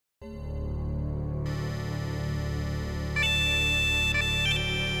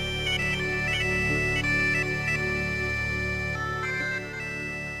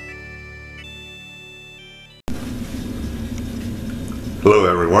Hello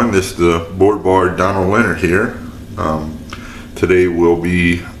everyone, this is the Board Bar Donald Leonard here. Today we'll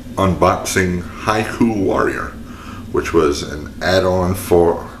be unboxing Haiku Warrior, which was an add-on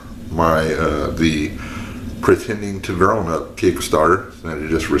for my the Pretending to Grown Up Kickstarter that I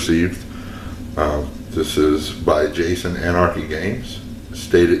just received. This is by Jason Anarchy Games,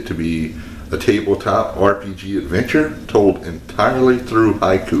 stated to be a tabletop RPG adventure told entirely through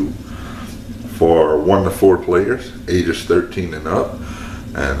haiku for 1 to 4 players, ages 13 and up,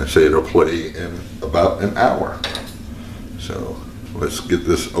 and they say it'll play in about an hour. So let's get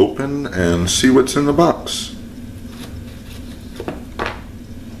this open and see what's in the box.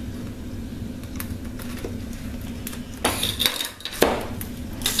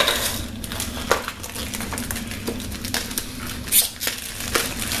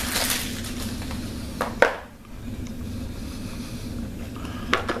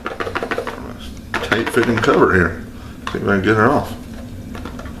 Tight fitting cover here. See if I can get her off.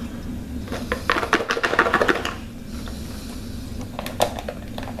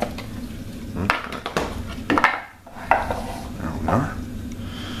 There we are.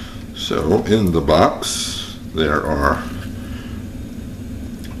 So in the box there are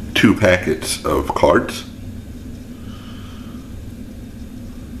 2 packets of cards,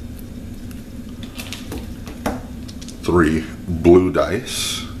 three blue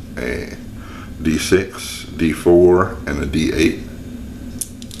dice, a D6, D4, and a D8.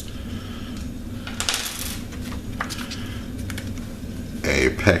 A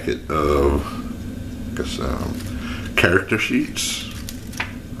packet of, character sheets,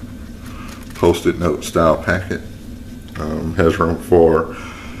 post-it note style packet. Has room for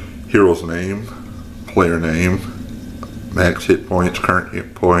hero's name, player name, max hit points, current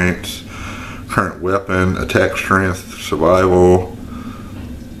hit points, current weapon, attack strength, survival,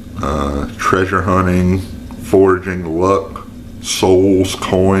 treasure hunting, foraging, luck, souls,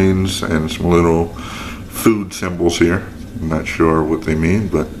 coins, and some little food symbols here. I'm not sure what they mean,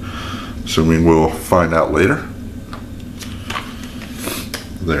 but assuming we'll find out later.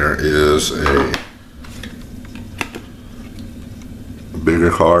 There is a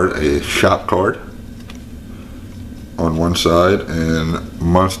bigger card, a shop card on one side, and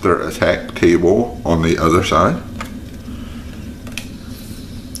monster attack table on the other side.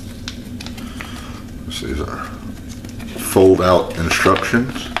 These are fold out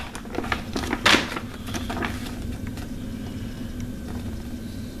instructions.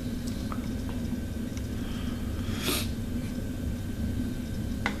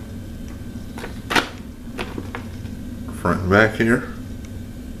 Front and back here.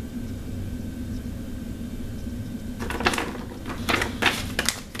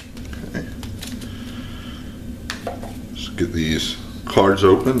 Okay. Let's get these cards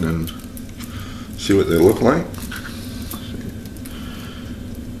open and see what they look like.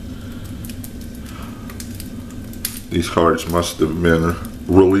 These cards must have been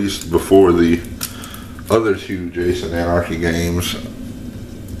released before the other 2 Jason Anarchy games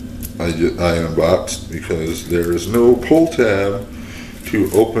I unboxed, because there is no pull tab to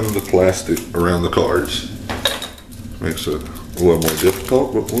open the plastic around the cards. Makes it a little more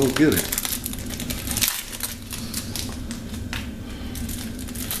difficult, but we'll get it.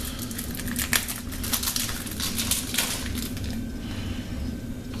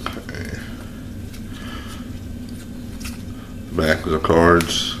 Back of the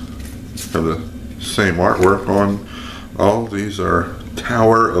cards have the same artwork on all. These are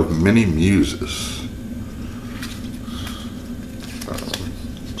Tower of Many Muses.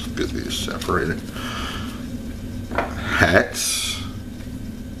 Let's get these separated. Hats.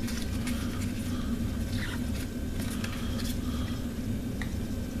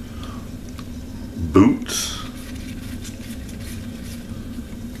 Boots.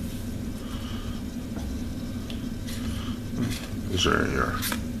 These are your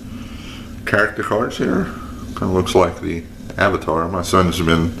character cards here. Kind of looks like the Avatar. My son's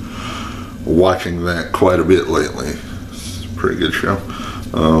been watching that quite a bit lately. It's a pretty good show.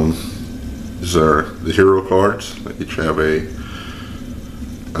 These are the hero cards. They each have a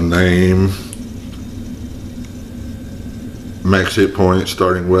name, max hit points,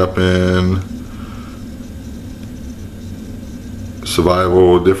 starting weapon,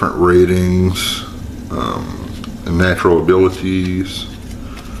 survival, different ratings, and natural abilities.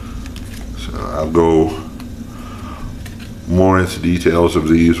 So I'll go more into details of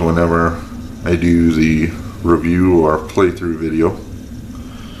these whenever I do the review or playthrough video.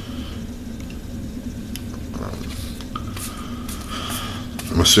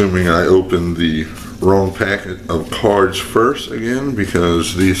 I'm assuming I opened the wrong packet of cards first again,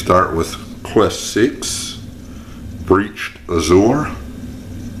 because these start with Quest 6, Breached Azure.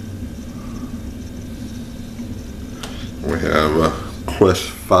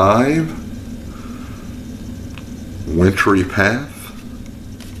 Quest 5, Wintry Path.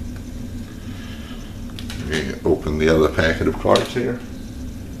 Let me open the other packet of cards here.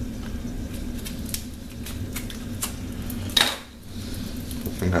 I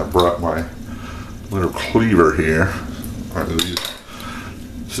think I brought my little cleaver here.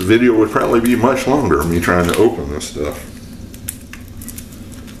 This video would probably be much longer, me trying to open this stuff.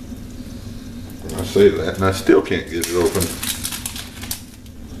 I say that, and I still can't get it open.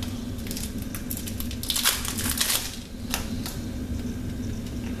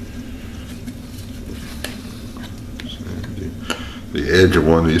 The edge of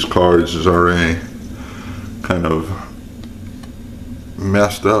one of these cards is already kind of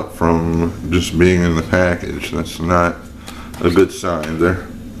messed up from just being in the package. That's not a good sign there.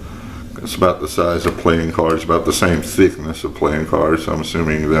 It's about the size of playing cards, about the same thickness of playing cards. I'm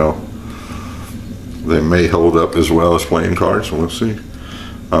assuming they may hold up as well as playing cards. We'll see.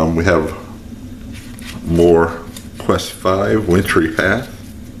 We have more Quest 5, Wintry Path.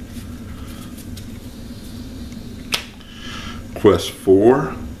 Quest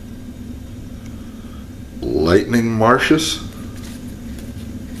 4, Lightning Marshes.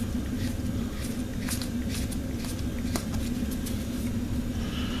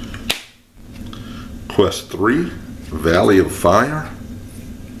 Quest 3, Valley of Fire.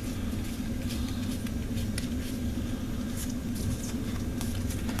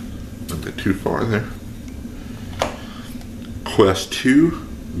 A bit too far there. Quest 2,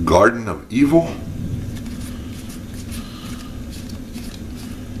 Garden of Evil.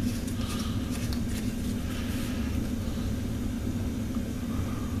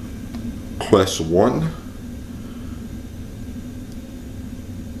 Quest 1,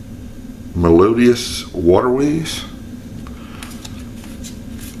 Melodious Waterways.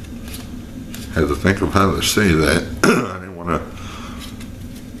 Had to think of how to say that. I didn't want to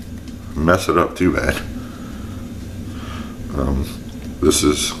mess it up too bad. This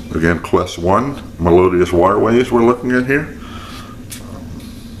is, again, Quest 1, Melodious Waterways we're looking at here.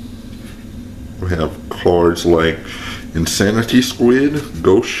 We have cards like Insanity Squid,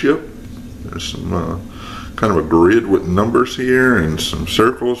 Ghost Ship. There's some kind of a grid with numbers here and some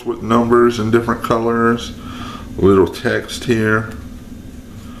circles with numbers in different colors. A little text here.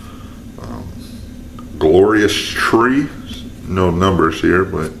 Glorious Tree. No numbers here,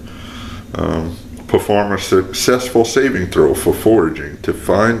 but perform a successful saving throw for foraging to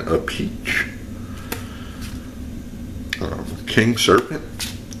find a peach. King Serpent.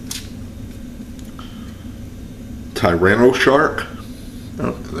 Tyranno Shark.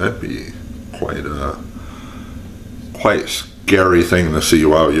 Oh, that'd be quite a scary thing to see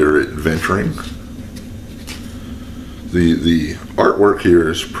while you're adventuring. The artwork here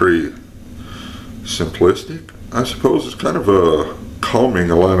is pretty simplistic. I suppose it's kind of a calming,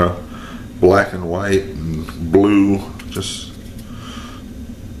 a lot of black and white and blue, just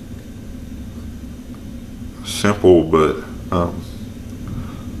simple, but I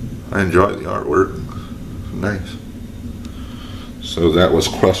enjoy the artwork. It's nice. So that was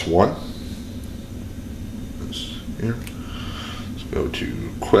Quest 1. Here. Let's go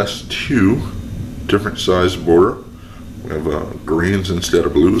to Quest 2, different size border. We have greens instead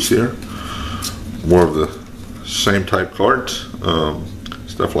of blues here. More of the same type cards.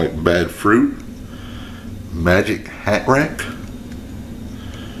 Stuff like Bad Fruit, Magic Hat Rack,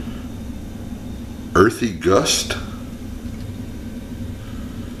 Earthy Gust,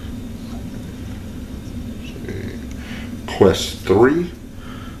 Quest 3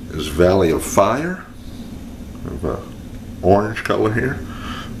 is Valley of Fire. Of orange color here.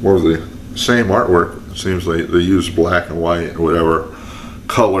 More of the same artwork. It seems like they use black and white, whatever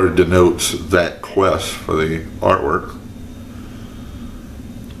color denotes that quest for the artwork.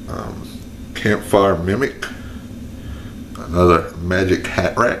 Campfire Mimic, another Magic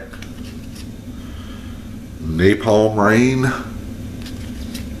Hat Rack, Napalm Rain,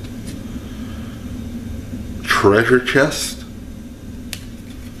 Treasure Chest,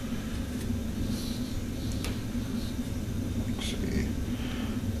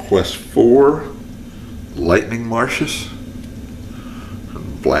 Quest 4, Lightning Marshes,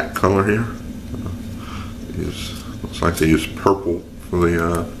 black color here. Looks like they use purple for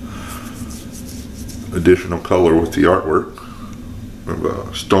the additional color with the artwork. We have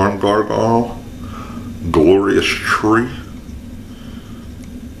a Storm Gargoyle, Glorious Tree,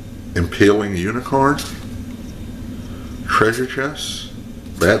 Impaling Unicorn, Treasure Chest,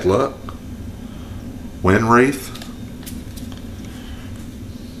 Bad Luck, Wind Wraith,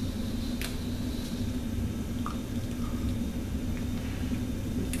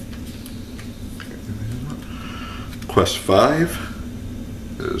 Quest 5,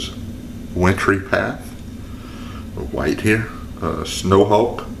 is Wintry Path, white here, Snow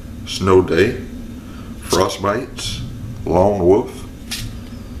Hulk, Snow Day, Frostbites, Lone Wolf,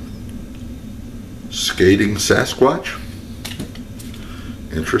 Skating Sasquatch,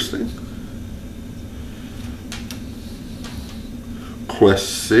 interesting,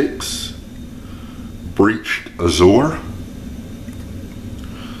 Quest 6, Breached Azure,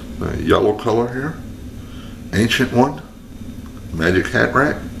 the yellow color here, Ancient One, Magic Hat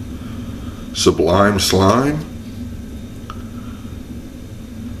Rack, Sublime Slime,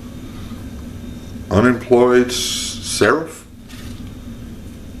 Unemployed Seraph,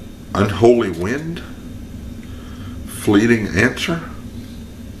 Unholy Wind, Fleeting Answer.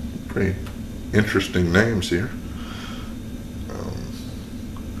 Pretty interesting names here.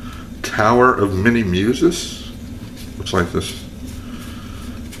 Tower of Many Muses. Looks like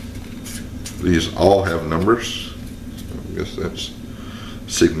these all have numbers. So I guess that's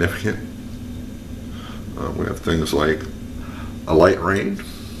significant. We have things like A Light Rain,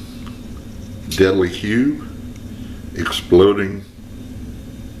 Deadly Cube, Exploding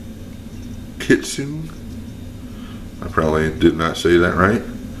Kitsune. I probably did not say that right.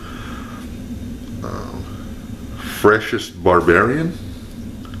 Freshest Barbarian,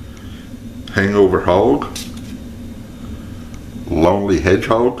 Hangover Hog, Lonely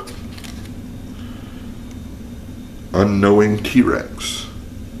Hedgehog, Unknowing T-Rex.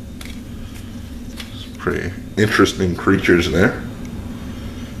 Some pretty interesting creatures there.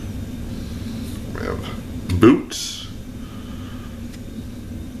 We have Boots,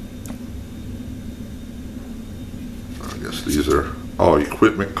 I guess these are all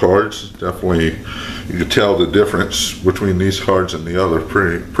equipment cards. Definitely, you can tell the difference between these cards and the other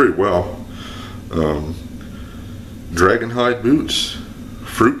pretty well. Dragonhide Boots,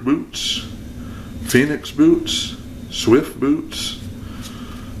 Fruit Boots, Phoenix Boots, Swift Boots.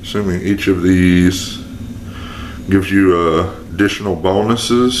 Assuming each of these gives you additional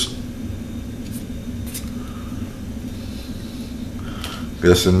bonuses.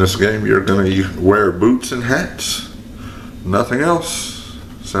 Guess in this game you're gonna wear boots and hats. Nothing else.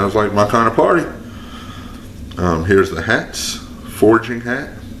 Sounds like my kind of party. Here's the hats. Forging Hat,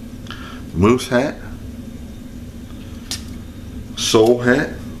 Moose Hat, Soul Hat,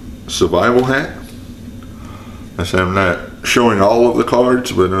 Survival Hat. I say I'm not showing all of the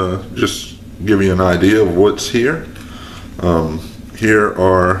cards, but just give you an idea of what's here. Here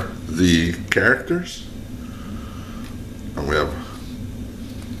are the characters. And we have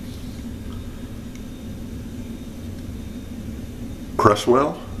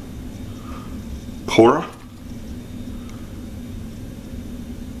Cresswell, Cora,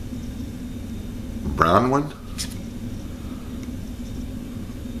 Brownwind,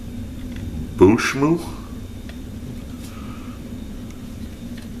 Bushmoo.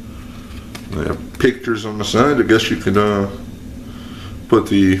 They have pictures on the side. I guess you could put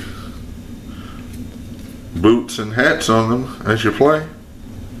the boots and hats on them as you play.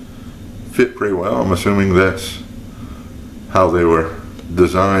 Fit pretty well. I'm assuming that's how they were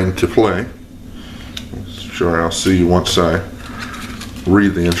designed to play. Sure, I'll see once I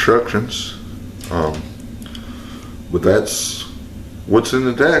read the instructions. But that's what's in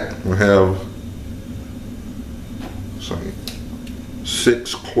the deck. We have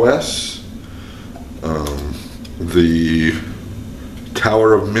 6 quests, the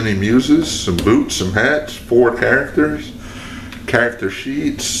Tower of Many Muses, some boots, some hats, 4 characters, character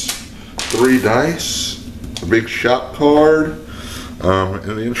sheets, 3 dice, a big shop card, and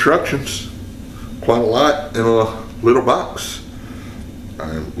the instructions. Quite a lot in a little box.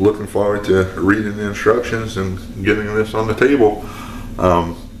 I'm looking forward to reading the instructions and getting this on the table.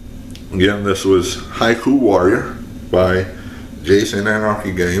 Again, this was Haiku Warrior by Jason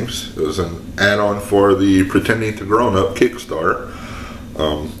Anarchy Games. It was an add-on for the Pretending to Grown Up Kickstarter.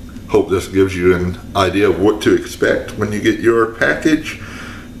 Hope this gives you an idea of what to expect when you get your package.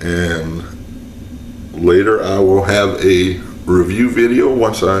 And later I will have a review video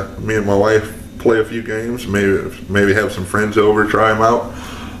once me and my wife play a few games, maybe have some friends over, try them out,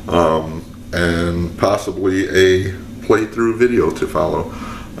 and possibly a playthrough video to follow.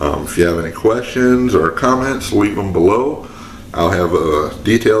 If you have any questions or comments, leave them below. I'll have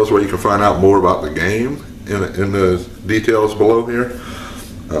details where you can find out more about the game in the details below here.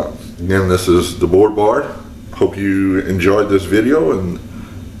 Again, this is the Board Bard. Hope you enjoyed this video, and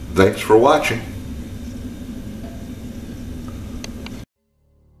thanks for watching.